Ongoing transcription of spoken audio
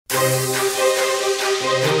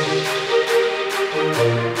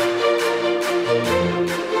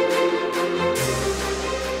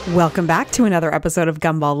Welcome back to another episode of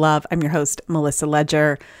Gumball Love. I'm your host, Melissa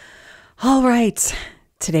Ledger. All right,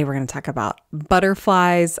 today we're going to talk about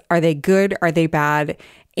butterflies. Are they good? Are they bad?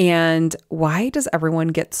 And why does everyone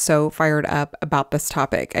get so fired up about this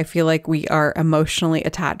topic? I feel like we are emotionally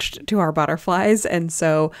attached to our butterflies, and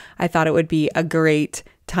so I thought it would be a great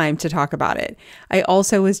time to talk about it. I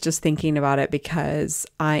also was just thinking about it because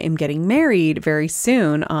I am getting married very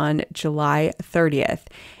soon on July 30th.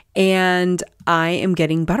 And I am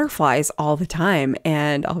getting butterflies all the time.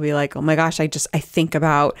 And I'll be like, oh my gosh, I think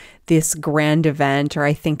about this grand event, or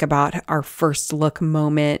I think about our first look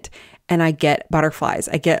moment, and I get butterflies.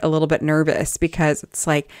 I get a little bit nervous because it's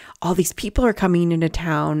like all these people are coming into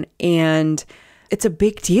town and it's a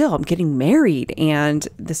big deal. I'm getting married and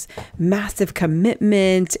this massive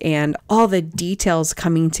commitment and all the details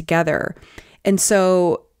coming together. And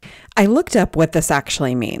so I looked up what this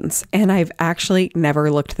actually means, and I've actually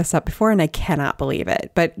never looked this up before, and I cannot believe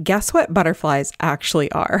it. But guess what butterflies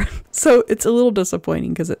actually are? So it's a little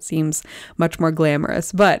disappointing because it seems much more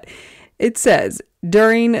glamorous, but it says,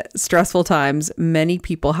 during stressful times, many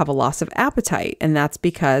people have a loss of appetite, and that's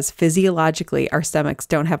because physiologically our stomachs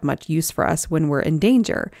don't have much use for us when we're in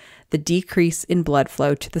danger. The decrease in blood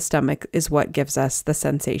flow to the stomach is what gives us the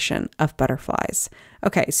sensation of butterflies.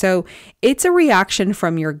 Okay, so it's a reaction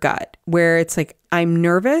from your gut where it's like, I'm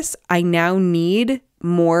nervous, I now need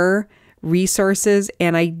more resources,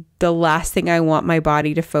 and the last thing I want my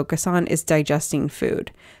body to focus on is digesting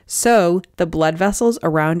food. So the blood vessels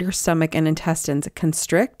around your stomach and intestines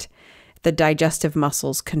constrict, the digestive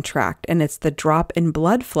muscles contract, and it's the drop in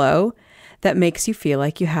blood flow that makes you feel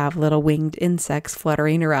like you have little winged insects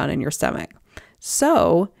fluttering around in your stomach.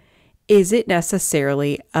 So is it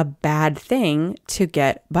necessarily a bad thing to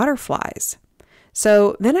get butterflies?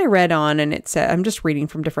 So then I read on, and it said, I'm just reading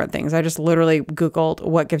from different things. I just literally Googled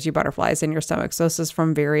what gives you butterflies in your stomach. So this is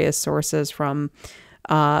from various sources, from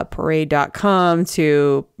parade.com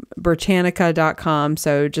to Britannica.com.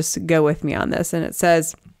 So just go with me on this. And it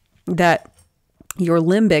says that your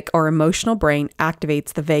limbic or emotional brain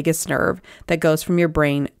activates the vagus nerve that goes from your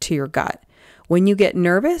brain to your gut. When you get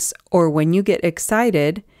nervous or when you get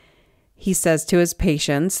excited, he says to his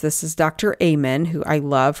patients, this is Dr. Amen, who I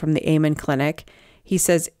love from the Amen Clinic. He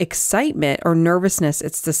says excitement or nervousness,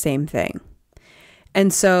 it's the same thing.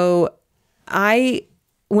 And so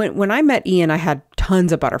when I met Ian, I had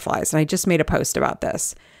tons of butterflies, and I just made a post about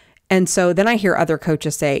this. And so then I hear other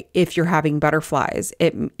coaches say, if you're having butterflies,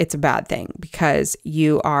 it's a bad thing because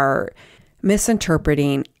you are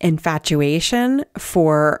misinterpreting infatuation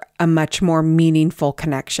for a much more meaningful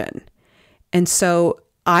connection. And so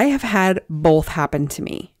I have had both happen to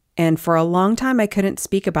me. And for a long time, I couldn't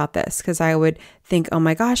speak about this because I would think, oh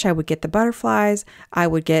my gosh, I would get the butterflies. I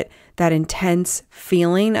would get that intense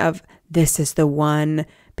feeling of this is the one.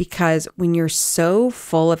 Because when you're so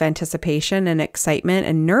full of anticipation and excitement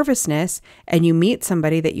and nervousness, and you meet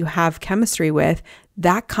somebody that you have chemistry with,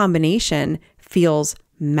 that combination feels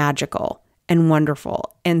magical and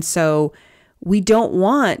wonderful. And so we don't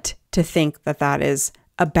want to think that that is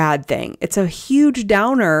a bad thing. It's a huge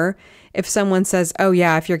downer if someone says, oh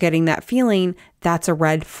yeah, if you're getting that feeling, that's a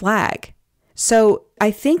red flag. So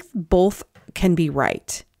I think both can be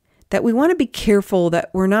right. That we want to be careful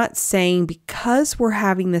that we're not saying because we're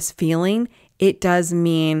having this feeling, it does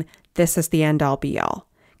mean this is the end all be all.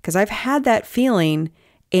 Because I've had that feeling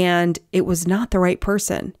and it was not the right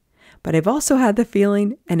person. But I've also had the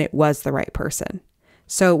feeling and it was the right person.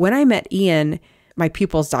 So when I met Ian, my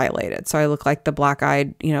pupils dilated. So I look like the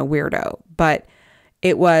black-eyed, weirdo. But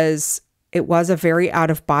it was a very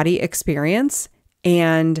out-of-body experience.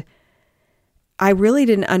 And I really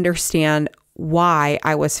didn't understand why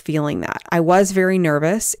I was feeling that. I was very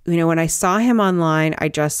nervous. When I saw him online, I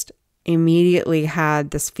just immediately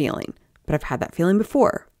had this feeling, but I've had that feeling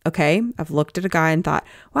before. Okay. I've looked at a guy and thought,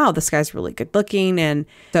 wow, this guy's really good looking. And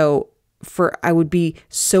so I would be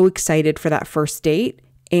so excited for that first date.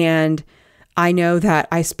 And I know that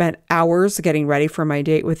I spent hours getting ready for my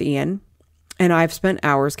date with Ian. And I've spent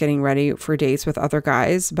hours getting ready for dates with other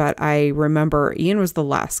guys, but I remember Ian was the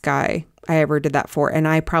last guy I ever did that for. And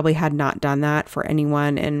I probably had not done that for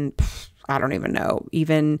anyone in, I don't even know,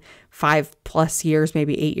 even 5+ years,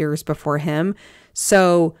 maybe 8 years before him.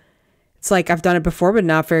 So it's like I've done it before, but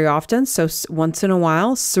not very often. So once in a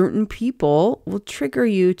while, certain people will trigger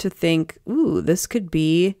you to think, ooh, this could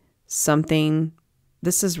be something.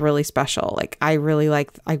 This is really special. Like I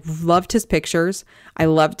loved his pictures. I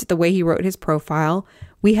loved the way he wrote his profile.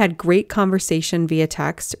 We had great conversation via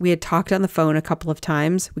text. We had talked on the phone a couple of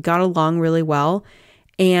times. We got along really well.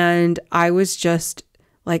 And I was just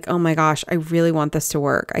like, oh my gosh, I really want this to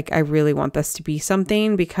work. I really want this to be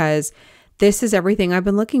something because this is everything I've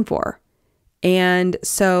been looking for. And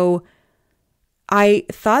so I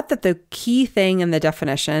thought that the key thing in the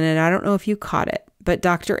definition, and I don't know if you caught it, but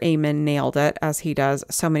Dr. Amen nailed it, as he does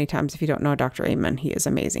so many times. If you don't know Dr. Amen, he is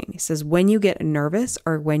amazing. He says, when you get nervous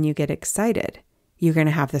or when you get excited, you're going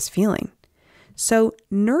to have this feeling. So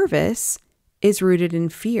nervous is rooted in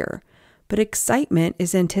fear, but excitement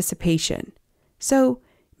is anticipation. So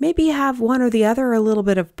maybe you have one or the other, or a little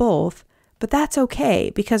bit of both, but that's okay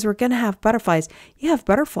because we're going to have butterflies. You have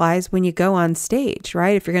butterflies when you go on stage,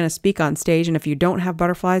 right? If you're going to speak on stage, and if you don't have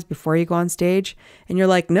butterflies before you go on stage and you're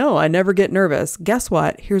like, no, I never get nervous. Guess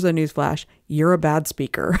what? Here's a newsflash. You're a bad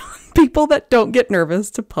speaker. People that don't get nervous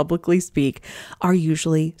to publicly speak are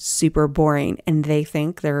usually super boring, and they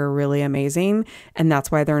think they're really amazing. And that's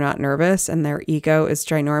why they're not nervous, and their ego is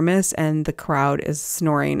ginormous and the crowd is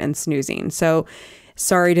snoring and snoozing. So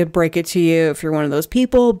sorry to break it to you if you're one of those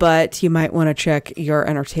people, but you might want to check your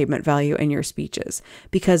entertainment value in your speeches,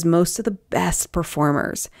 because most of the best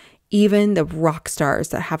performers, even the rock stars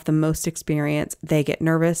that have the most experience, they get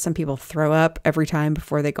nervous. Some people throw up every time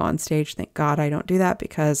before they go on stage. Thank God I don't do that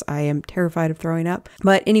because I am terrified of throwing up.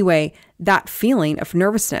 But anyway, that feeling of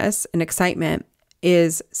nervousness and excitement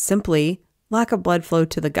is simply lack of blood flow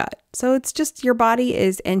to the gut. So it's just your body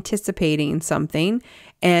is anticipating something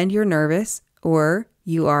and you're nervous or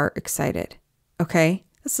you are excited. Okay?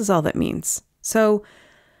 This is all that means. So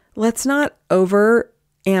let's not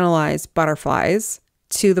overanalyze butterflies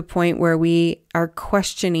to the point where we are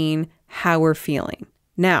questioning how we're feeling.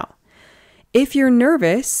 Now, if you're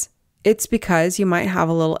nervous, it's because you might have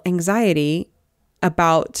a little anxiety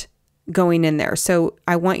about going in there. So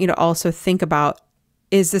I want you to also think about,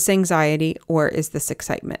 is this anxiety or is this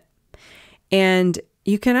excitement? And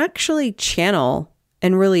you can actually channel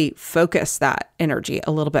and really focus that energy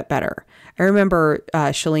a little bit better. I remember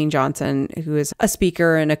Chalene Johnson, who is a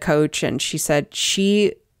speaker and a coach, and she said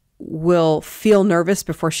she will feel nervous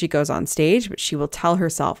before she goes on stage, but she will tell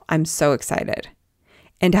herself, I'm so excited.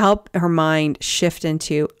 And to help her mind shift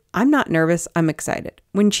into, I'm not nervous, I'm excited,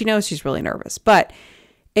 when she knows she's really nervous. But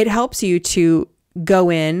it helps you to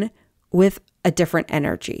go in with a different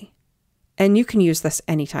energy. And you can use this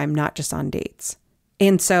anytime, not just on dates.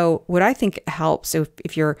 And so what I think helps,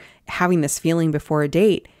 if you're having this feeling before a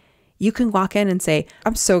date, you can walk in and say,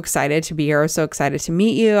 I'm so excited to be here. I'm so excited to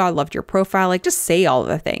meet you. I loved your profile. Like, just say all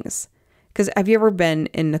the things. Because have you ever been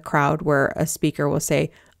in the crowd where a speaker will say,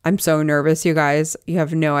 I'm so nervous, you guys. You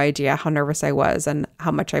have no idea how nervous I was and how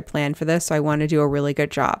much I planned for this. So I want to do a really good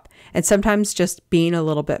job. And sometimes just being a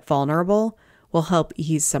little bit vulnerable will help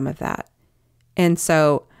ease some of that. And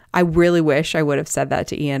so I really wish I would have said that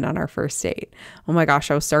to Ian on our first date. Oh my gosh,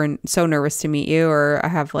 I was so nervous to meet you, or I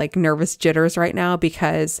have like nervous jitters right now,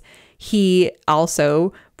 because he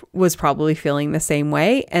also was probably feeling the same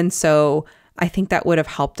way. And so I think that would have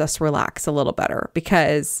helped us relax a little better,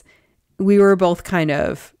 because we were both kind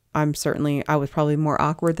of, I was probably more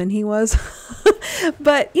awkward than he was.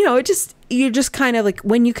 But, you just kind of like,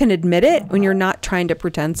 when you can admit it, when you're not trying to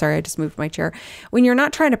pretend, sorry, I just moved my chair. When you're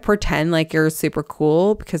not trying to pretend like you're super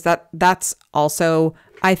cool, because that's also,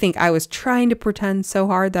 I think I was trying to pretend so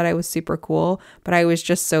hard that I was super cool, but I was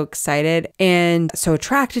just so excited and so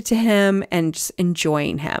attracted to him and just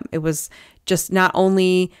enjoying him. It was just not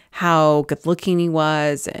only how good looking he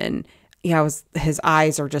was, and his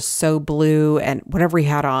eyes are just so blue, and whatever he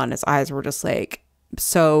had on, his eyes were just like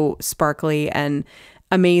so sparkly and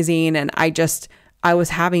amazing. And I was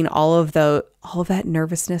having all of that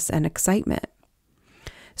nervousness and excitement.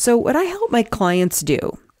 So what I help my clients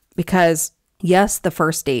do, because yes, the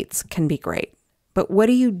first dates can be great, but what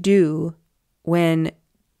do you do when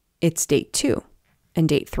it's date 2 and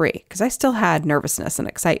date 3? Because I still had nervousness and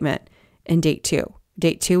excitement in date 2.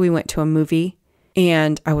 Date 2, we went to a movie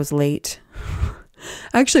and I was late.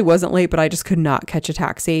 I actually wasn't late, but I just could not catch a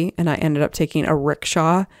taxi, and I ended up taking a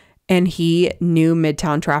rickshaw. And he knew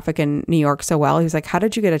Midtown traffic in New York so well. He was like, how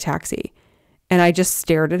did you get a taxi? And I just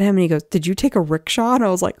stared at him and he goes, did you take a rickshaw? And I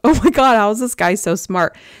was like, oh my God, how is this guy so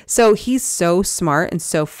smart? So he's so smart and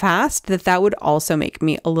so fast that would also make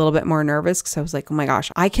me a little bit more nervous, because I was like, oh my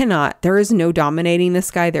gosh, there is no dominating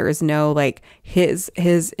this guy. There is no like his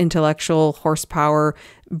intellectual horsepower.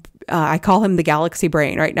 I call him the galaxy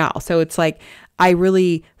brain right now. So it's like, I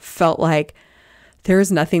really felt like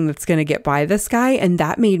there's nothing that's going to get by this guy. And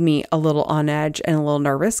that made me a little on edge and a little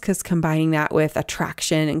nervous, because combining that with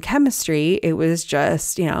attraction and chemistry, it was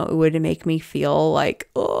just, it would make me feel like,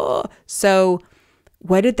 oh. So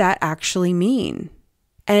what did that actually mean?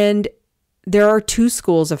 And there are two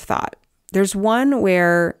schools of thought. There's one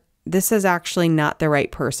where this is actually not the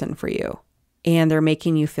right person for you, and they're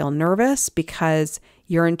making you feel nervous because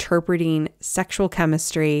you're interpreting sexual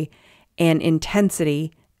chemistry and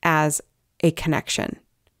intensity as a connection.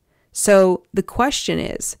 So the question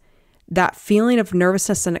is, that feeling of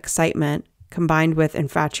nervousness and excitement combined with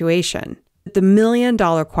infatuation. The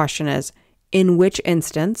million-dollar question is, in which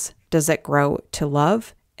instance does it grow to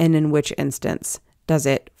love? And in which instance does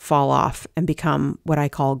it fall off and become what I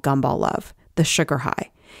call gumball love, the sugar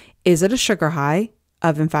high? Is it a sugar high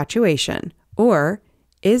of infatuation, or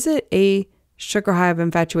is it a sugar high of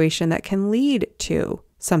infatuation that can lead to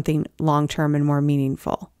something long-term and more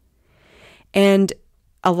meaningful? And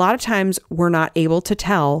a lot of times we're not able to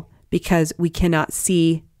tell because we cannot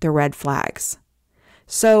see the red flags.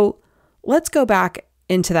 So let's go back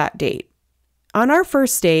into that date. On our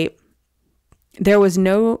first date, there was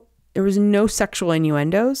no sexual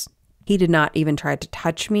innuendos. He did not even try to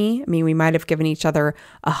touch me. I mean, we might have given each other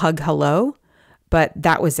a hug hello, but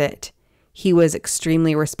that was it. He was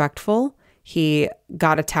extremely respectful. He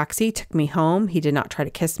got a taxi, took me home. He did not try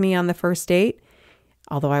to kiss me on the first date,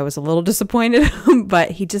 although I was a little disappointed,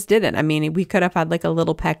 but he just didn't. I mean, we could have had like a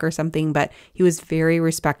little peck or something, but he was very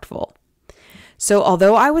respectful. So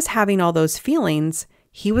although I was having all those feelings,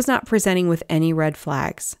 he was not presenting with any red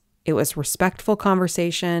flags. It was respectful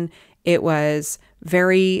conversation. It was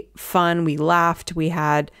very fun. We laughed. We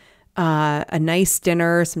had a nice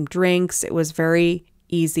dinner, some drinks. It was very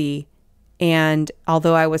easy. And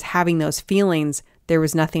although I was having those feelings, there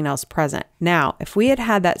was nothing else present. Now, if we had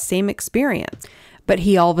had that same experience, but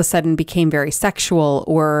he all of a sudden became very sexual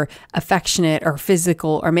or affectionate or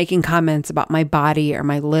physical or making comments about my body or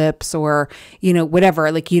my lips or,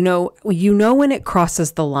 whatever, like, when it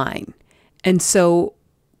crosses the line. And so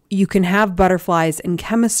you can have butterflies in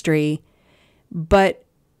chemistry, but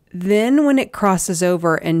then when it crosses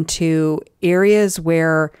over into areas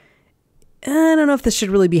where I don't know if this should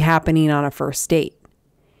really be happening on a first date.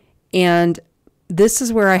 And this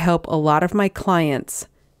is where I help a lot of my clients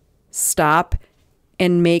stop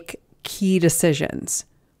and make key decisions,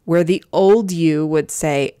 where the old you would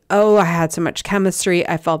say, oh, I had so much chemistry,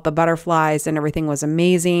 I felt the butterflies and everything was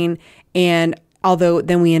amazing. And although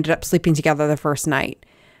then we ended up sleeping together the first night.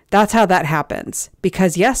 That's how that happens.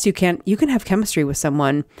 Because yes, you can have chemistry with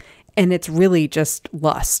someone and it's really just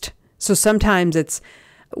lust. So sometimes it's,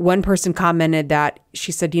 one person commented that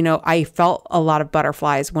she said, I felt a lot of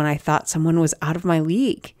butterflies when I thought someone was out of my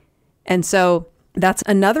league. And so that's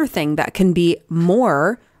another thing that can be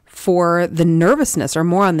more for the nervousness or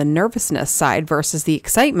more on the nervousness side versus the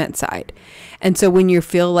excitement side. And so when you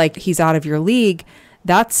feel like he's out of your league,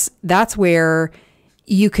 that's where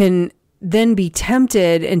you can then be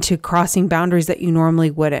tempted into crossing boundaries that you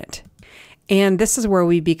normally wouldn't. And this is where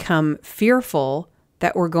we become fearful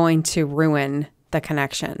that we're going to ruin the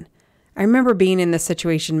connection. I remember being in this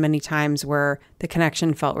situation many times where the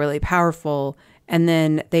connection felt really powerful, and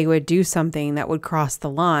then they would do something that would cross the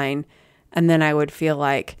line, and then I would feel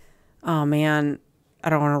like, oh man, I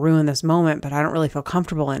don't want to ruin this moment, but I don't really feel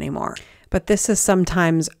comfortable anymore. But this is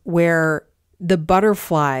sometimes where the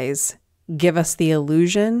butterflies give us the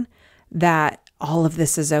illusion that all of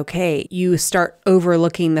this is okay. You start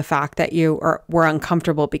overlooking the fact that were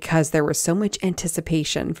uncomfortable because there was so much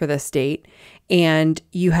anticipation for this date, and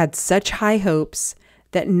you had such high hopes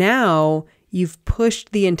that now you've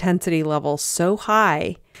pushed the intensity level so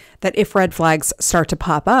high that if red flags start to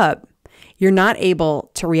pop up, you're not able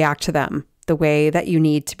to react to them the way that you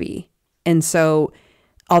need to be. And so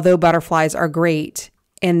although butterflies are great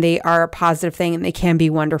and they are a positive thing and they can be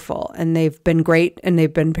wonderful and they've been great and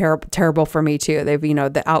they've been terrible for me too. They've,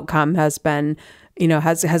 the outcome has been,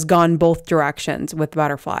 has gone both directions with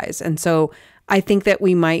butterflies. And so I think that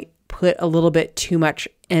we might put a little bit too much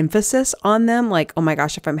emphasis on them. Like, oh my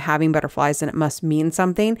gosh, if I'm having butterflies, then it must mean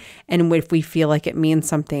something. And if we feel like it means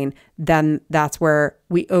something, then that's where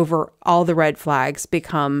all the red flags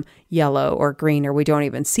become yellow or green, or we don't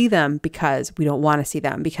even see them because we don't want to see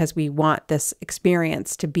them, because we want this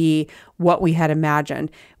experience to be what we had imagined.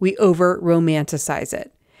 We over romanticize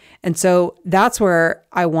it. And so that's where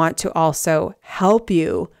I want to also help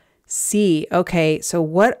you see, okay, so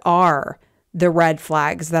what are the red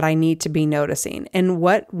flags that I need to be noticing, and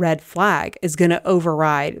what red flag is going to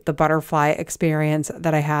override the butterfly experience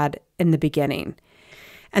that I had in the beginning.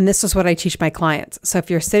 And this is what I teach my clients. So if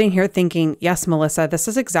you're sitting here thinking, yes, Melissa, this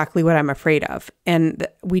is exactly what I'm afraid of. And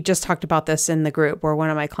we just talked about this in the group where one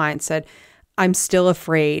of my clients said, I'm still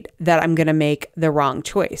afraid that I'm going to make the wrong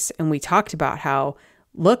choice. And we talked about how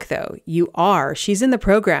look though, she's in the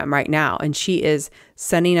program right now and she is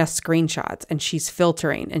sending us screenshots and she's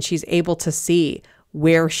filtering and she's able to see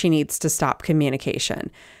where she needs to stop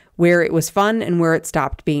communication, where it was fun and where it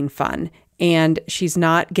stopped being fun. And she's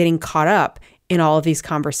not getting caught up in all of these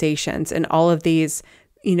conversations and all of these,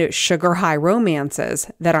 sugar high romances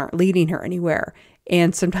that aren't leading her anywhere.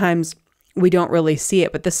 And sometimes we don't really see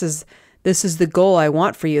it, but this is the goal I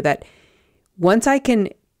want for you, that once I can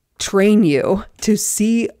train you to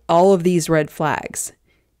see all of these red flags,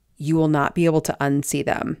 you will not be able to unsee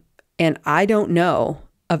them. And I don't know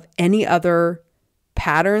of any other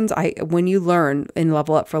patterns. When you learn in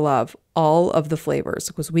Level Up for Love, all of the flavors,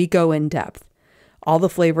 because we go in depth, all the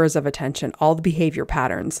flavors of attention, all the behavior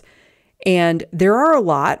patterns. And there are a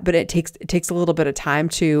lot, but it takes a little bit of time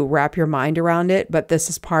to wrap your mind around it. But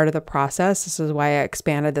this is part of the process. This is why I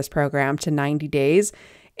expanded this program to 90 days.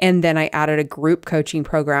 And then I added a group coaching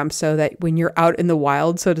program so that when you're out in the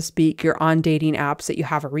wild, so to speak, you're on dating apps, that you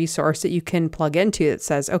have a resource that you can plug into that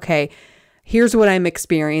says, okay, here's what I'm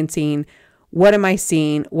experiencing. What am I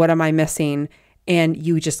seeing? What am I missing? And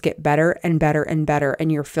you just get better and better and better.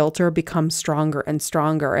 And your filter becomes stronger and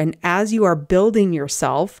stronger. And as you are building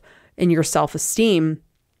yourself and your self-esteem,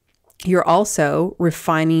 you're also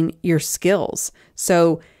refining your skills.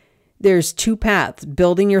 So there's two paths: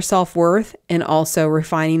 building your self-worth and also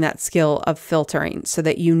refining that skill of filtering so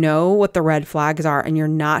that you know what the red flags are and you're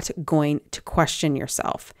not going to question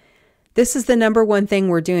yourself. This is the number one thing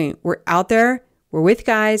we're doing. We're out there, we're with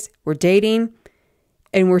guys, we're dating,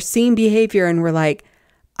 and we're seeing behavior and we're like,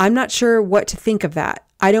 I'm not sure what to think of that.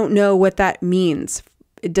 I don't know what that means.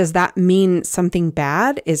 Does that mean something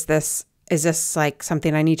bad? Is this like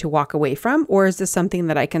something I need to walk away from? Or is this something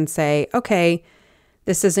that I can say, okay,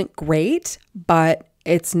 this isn't great, but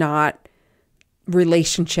it's not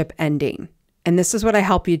relationship ending. And this is what I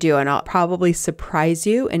help you do. And I'll probably surprise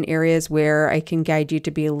you in areas where I can guide you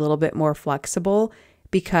to be a little bit more flexible,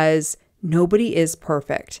 because nobody is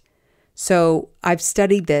perfect. So I've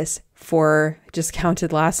studied this for, just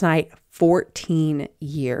counted last night, 14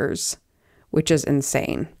 years, which is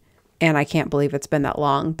insane. And I can't believe it's been that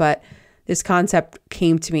long, but this concept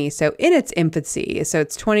came to me. So in its infancy, so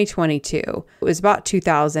it's 2022. It was about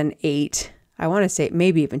 2008. I want to say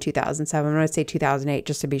maybe even 2007. I'm going to say 2008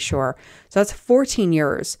 just to be sure. So that's 14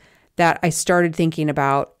 years that I started thinking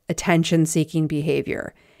about attention-seeking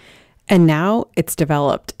behavior. And now it's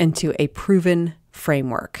developed into a proven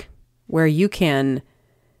framework where you can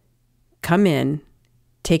come in,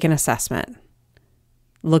 take an assessment,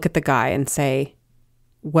 look at the guy and say,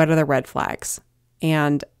 what are the red flags?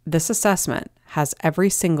 And this assessment has every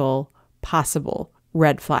single possible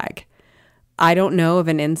red flag. I don't know of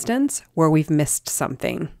an instance where we've missed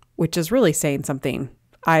something, which is really saying something.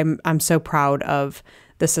 I'm so proud of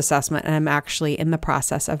this assessment, and I'm actually in the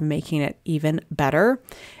process of making it even better.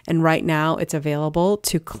 And right now it's available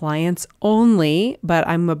to clients only, but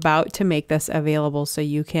I'm about to make this available so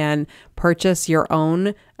you can purchase your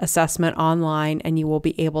own assessment online and you will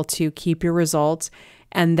be able to keep your results.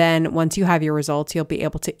 And then once you have your results, you'll be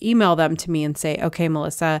able to email them to me and say, okay,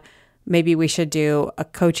 Melissa, maybe we should do a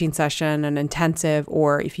coaching session, an intensive,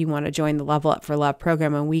 or if you want to join the Level Up for Love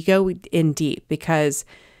program, and we go in deep, because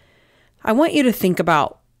I want you to think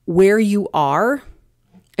about where you are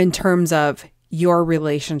in terms of your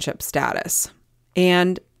relationship status.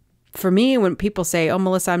 And for me, when people say, oh,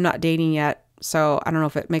 Melissa, I'm not dating yet, so I don't know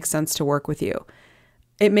if it makes sense to work with you.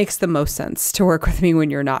 It makes the most sense to work with me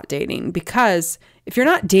when you're not dating, because if you're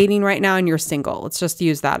not dating right now and you're single, let's just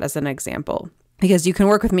use that as an example, because you can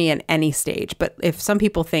work with me at any stage. But if some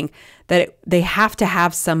people think that they have to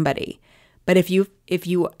have somebody, but if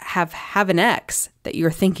you have an ex that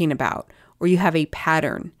you're thinking about, or you have a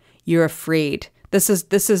pattern, you're afraid. This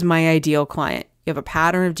is my ideal client. You have a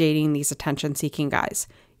pattern of dating these attention-seeking guys.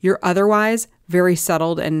 You're otherwise very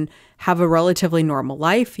settled and have a relatively normal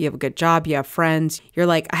life. You have a good job. You have friends. You're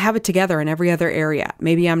like, I have it together in every other area.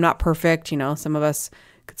 Maybe I'm not perfect. Some of us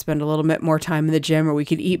could spend a little bit more time in the gym, or we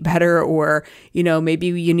could eat better, or, maybe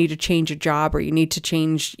you need to change a job, or you need to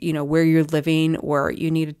change, where you're living, or you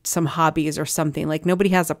need some hobbies or something. Like, nobody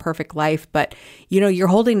has a perfect life, but, you're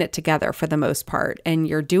holding it together for the most part, and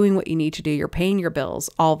you're doing what you need to do. You're paying your bills,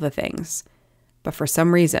 all the things. But for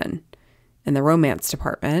some reason, in the romance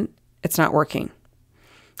department, it's not working.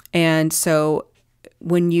 And so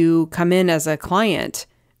when you come in as a client,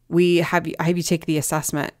 I have you take the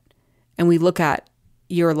assessment, and we look at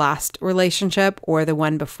your last relationship or the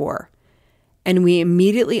one before. And we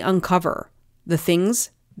immediately uncover the things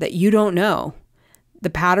that you don't know, the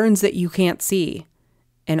patterns that you can't see.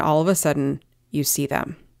 And all of a sudden you see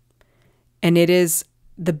them. And it is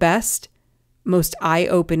the best most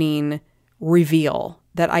eye-opening reveal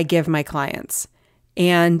that I give my clients.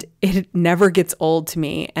 And it never gets old to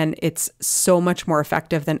me. And it's so much more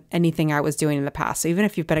effective than anything I was doing in the past. So even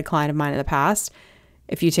if you've been a client of mine in the past,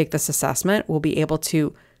 if you take this assessment, we'll be able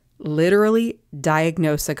to literally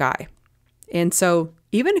diagnose a guy. And so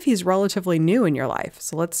even if he's relatively new in your life,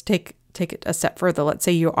 so let's take it a step further. Let's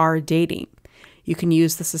say you are dating. You can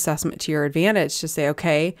use this assessment to your advantage to say,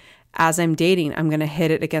 okay, as I'm dating, I'm going to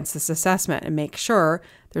hit it against this assessment and make sure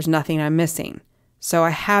there's nothing I'm missing. So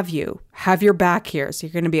I have your back here. So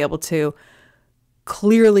you're going to be able to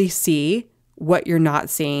clearly see what you're not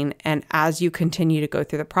seeing. And as you continue to go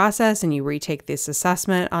through the process and you retake this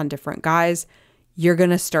assessment on different guys, you're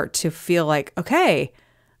going to start to feel like, okay,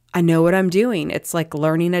 I know what I'm doing. It's like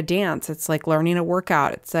learning a dance. It's like learning a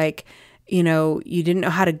workout. It's like, you didn't know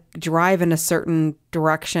how to drive in a certain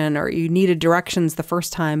direction, or you needed directions the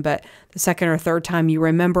first time, but the second or third time you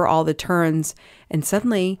remember all the turns, and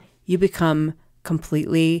suddenly you become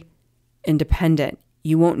completely independent.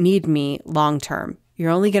 You won't need me long term.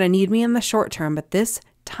 You're only going to need me in the short term, but this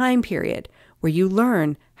time period where you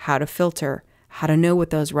learn how to filter, how to know what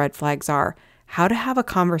those red flags are, how to have a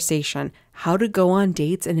conversation, how to go on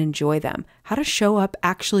dates and enjoy them, how to show up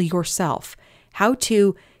actually yourself, how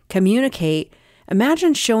to communicate.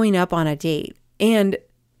 Imagine showing up on a date and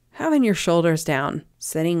having your shoulders down,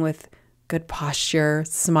 sitting with good posture,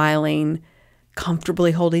 smiling,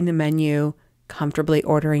 comfortably holding the menu, comfortably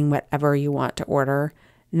ordering whatever you want to order,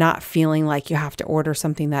 not feeling like you have to order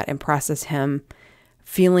something that impresses him,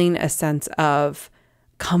 feeling a sense of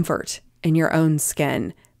comfort in your own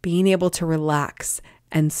skin, being able to relax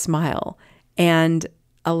and smile and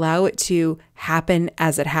allow it to happen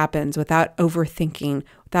as it happens without overthinking,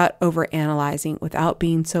 without overanalyzing, without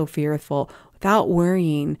being so fearful, without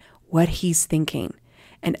worrying what he's thinking,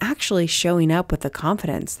 and actually showing up with the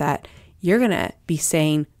confidence that you're going to be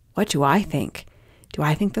saying, what do I think? Do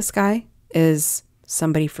I think this guy is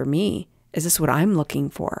somebody for me? Is this what I'm looking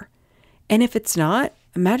for? And if it's not,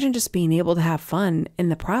 imagine just being able to have fun in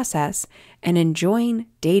the process and enjoying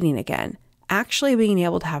dating again, actually being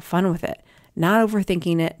able to have fun with it, not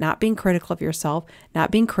overthinking it, not being critical of yourself,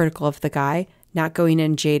 not being critical of the guy, not going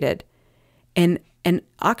in jaded, and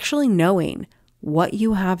actually knowing what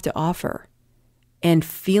you have to offer and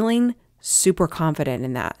feeling super confident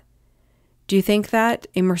in that. Do you think that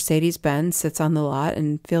a Mercedes-Benz sits on the lot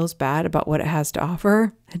and feels bad about what it has to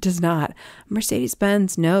offer? It does not.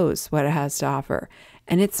 Mercedes-Benz knows what it has to offer,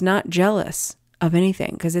 and it's not jealous of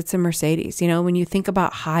anything because it's a Mercedes. When you think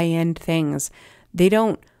about high-end things, they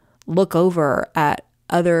don't look over at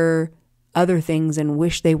other things and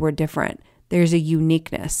wish they were different. There's a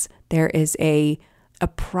uniqueness. There is a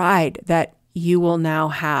pride that you will now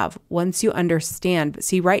have once you understand. But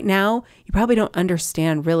see, right now, you probably don't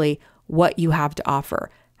understand really what you have to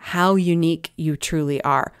offer, how unique you truly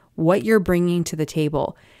are, what you're bringing to the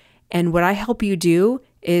table. And what I help you do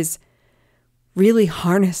is really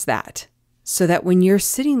harness that so that when you're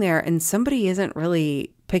sitting there and somebody isn't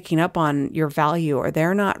really picking up on your value or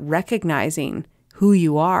they're not recognizing who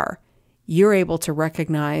you are, you're able to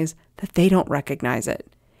recognize that they don't recognize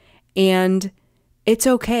it. And it's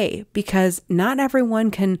okay because not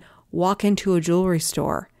everyone can walk into a jewelry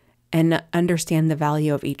store and understand the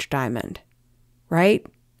value of each diamond, right?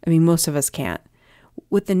 I mean, most of us can't.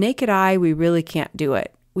 With the naked eye, we really can't do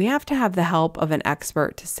it. We have to have the help of an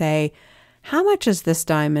expert to say, how much is this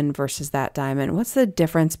diamond versus that diamond? What's the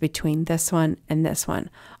difference between this one and this one?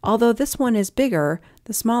 Although this one is bigger,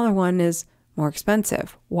 the smaller one is more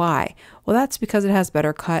expensive. Why? Well, that's because it has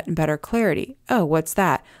better cut and better clarity. Oh, what's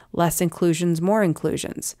that? Less inclusions, more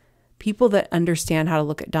inclusions. People that understand how to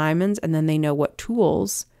look at diamonds and then they know what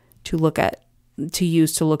tools to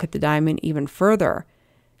use to look at the diamond even further,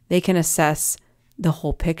 they can assess the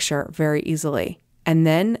whole picture very easily. And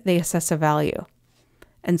then they assess a value.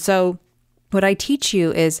 And so what I teach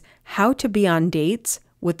you is how to be on dates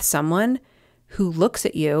with someone who looks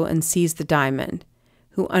at you and sees the diamond,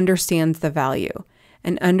 who understands the value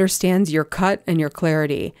and understands your cut and your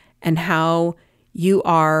clarity and how you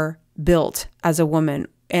are built as a woman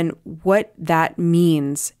and what that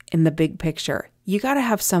means in the big picture. You got to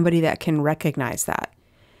have somebody that can recognize that.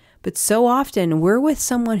 But so often we're with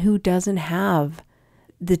someone who doesn't have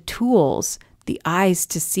the tools, the eyes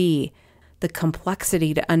to see, the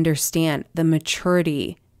complexity to understand, the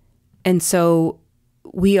maturity. And so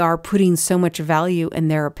we are putting so much value in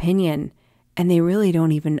their opinion and they really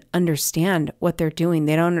don't even understand what they're doing.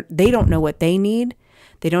 They don't know what they need.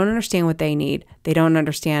 They don't understand what they need. They don't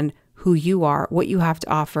understand who you are, what you have to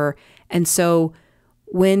offer. And so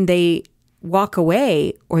when they walk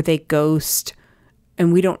away or they ghost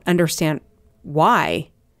and we don't understand why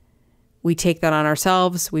we take that on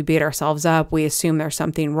ourselves. We beat ourselves up. We assume there's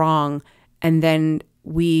something wrong. And then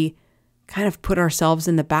we kind of put ourselves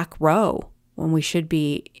in the back row when we should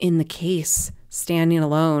be in the case, standing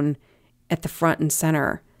alone at the front and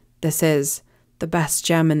center. This is the best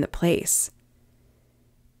gem in the place.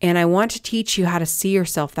 And I want to teach you how to see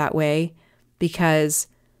yourself that way, because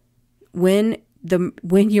when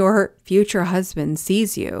your future husband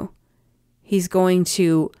sees you, he's going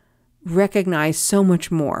to recognize so much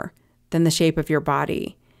more than the shape of your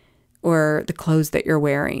body or the clothes that you're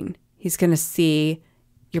wearing. He's going to see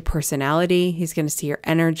your personality. He's going to see your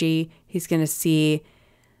energy. He's going to see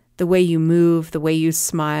the way you move, the way you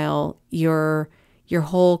smile, your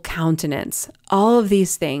whole countenance. All of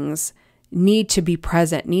these things need to be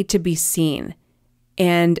present, need to be seen.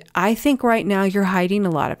 And I think right now you're hiding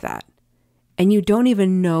a lot of that. And you don't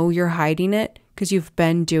even know you're hiding it because you've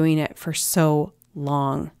been doing it for so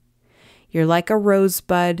long. You're like a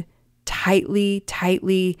rosebud,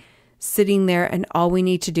 tightly sitting there, and all we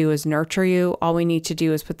need to do is nurture you. All we need to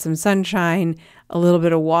do is put some sunshine, a little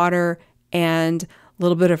bit of water, and a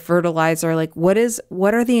little bit of fertilizer. Like, what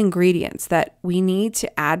are the ingredients that we need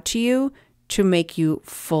to add to you to make you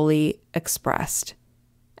fully expressed?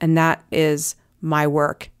 And that is my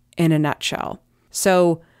work in a nutshell.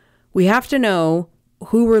 So we have to know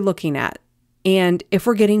who we're looking at. And if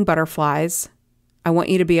we're getting butterflies, I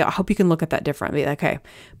hope you can look at that differently. Like, okay,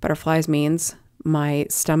 butterflies means my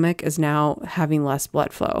stomach is now having less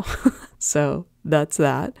blood flow. So that's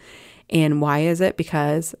that. And why is it?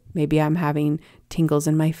 Because maybe I'm having tingles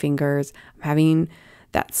in my fingers. I'm having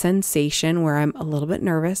that sensation where I'm a little bit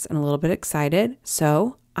nervous and a little bit excited.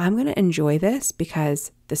 So I'm going to enjoy this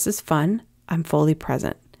because this is fun. I'm fully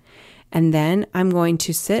present. And then I'm going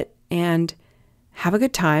to sit and have a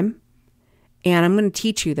good time. And I'm going to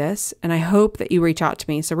teach you this. And I hope that you reach out to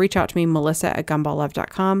me. So reach out to me,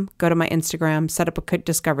 melissa@gumballlove.com. Go to my Instagram, set up a quick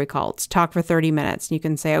discovery call. Let's talk for 30 minutes. And you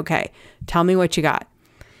can say, okay, tell me what you got.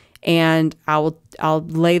 And I'll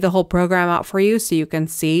lay the whole program out for you so you can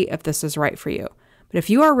see if this is right for you. But if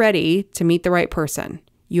you are ready to meet the right person,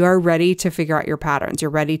 you are ready to figure out your patterns,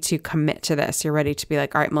 you're ready to commit to this, you're ready to be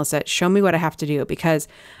like, all right, Melissa, show me what I have to do, because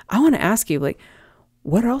I want to ask you, like,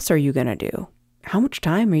 what else are you going to do? How much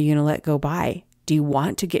time are you going to let go by? Do you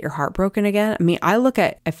want to get your heart broken again? I mean, I look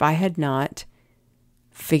at, if I had not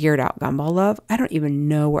figured out gumball love, I don't even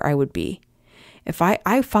know where I would be. If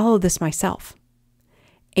I followed this myself.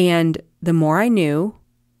 And the more I knew,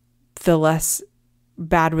 the less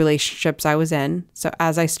bad relationships I was in. So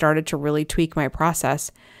as I started to really tweak my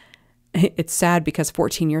process, it's sad because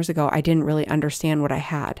 14 years ago, I didn't really understand what I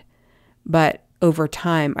had. But over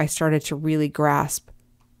time, I started to really grasp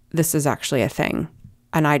this is actually a thing.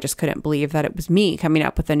 And I just couldn't believe that it was me coming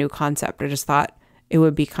up with a new concept. I just thought it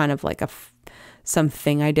would be kind of like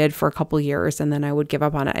something I did for a couple years and then I would give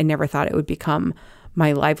up on it. I never thought it would become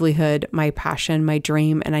my livelihood, my passion, my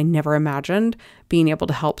dream. And I never imagined being able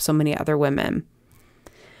to help so many other women.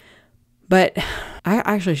 But I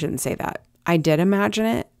actually shouldn't say that. I did imagine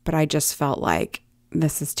it, but I just felt like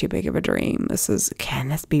this is too big of a dream. Can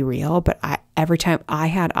this be real? But every time I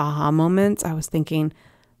had aha moments, I was thinking,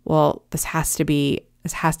 well, this has to be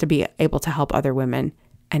able to help other women.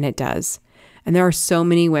 And it does. And there are so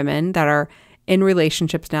many women that are in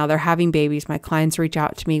relationships now. They're having babies. My clients reach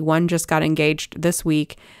out to me. One just got engaged this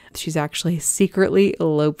week. She's actually secretly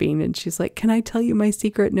eloping. And she's like, can I tell you my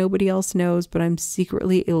secret? Nobody else knows, but I'm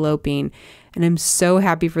secretly eloping. And I'm so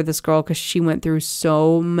happy for this girl because she went through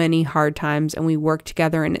so many hard times and we worked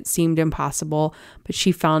together and it seemed impossible. But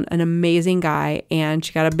she found an amazing guy and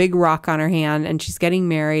she got a big rock on her hand and she's getting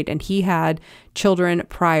married. And he had children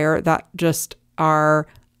prior that just are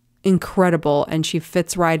incredible, and she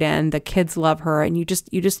fits right in. The kids love her, and you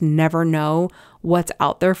just never know what's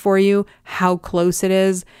out there for you, how close it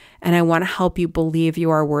is. And I want to help you believe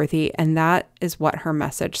you are worthy. And that is what her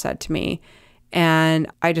message said to me. And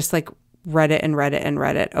I just read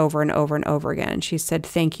it over and over and over again. She said,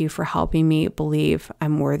 thank you for helping me believe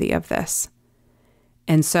I'm worthy of this.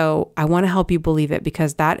 And so I want to help you believe it,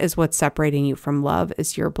 because that is what's separating you from love,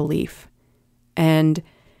 is your belief. And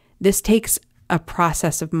this takes a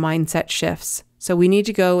process of mindset shifts. So we need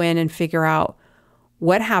to go in and figure out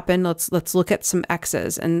what happened. Let's look at some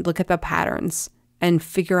X's and look at the patterns and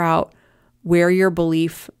figure out where your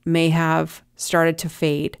belief may have started to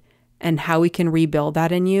fade and how we can rebuild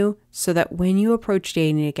that in you so that when you approach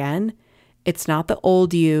dating again, it's not the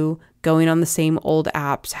old you going on the same old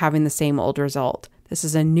apps, having the same old result. This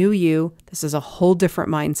is a new you. This is a whole different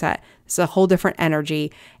mindset. This is a whole different energy.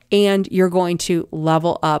 and you're going to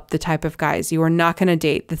level up the type of guys. You are not going to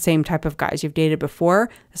date the same type of guys you've dated before.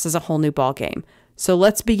 This is a whole new ball game. So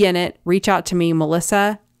let's begin it. Reach out to me,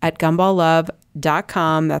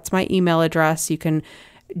 melissa@gumballlove.com. That's my email address. You can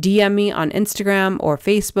DM me on Instagram or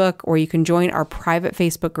Facebook, or you can join our private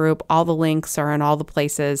Facebook group. All the links are in all the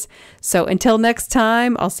places. So until next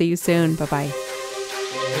time, I'll see you soon. Bye-bye.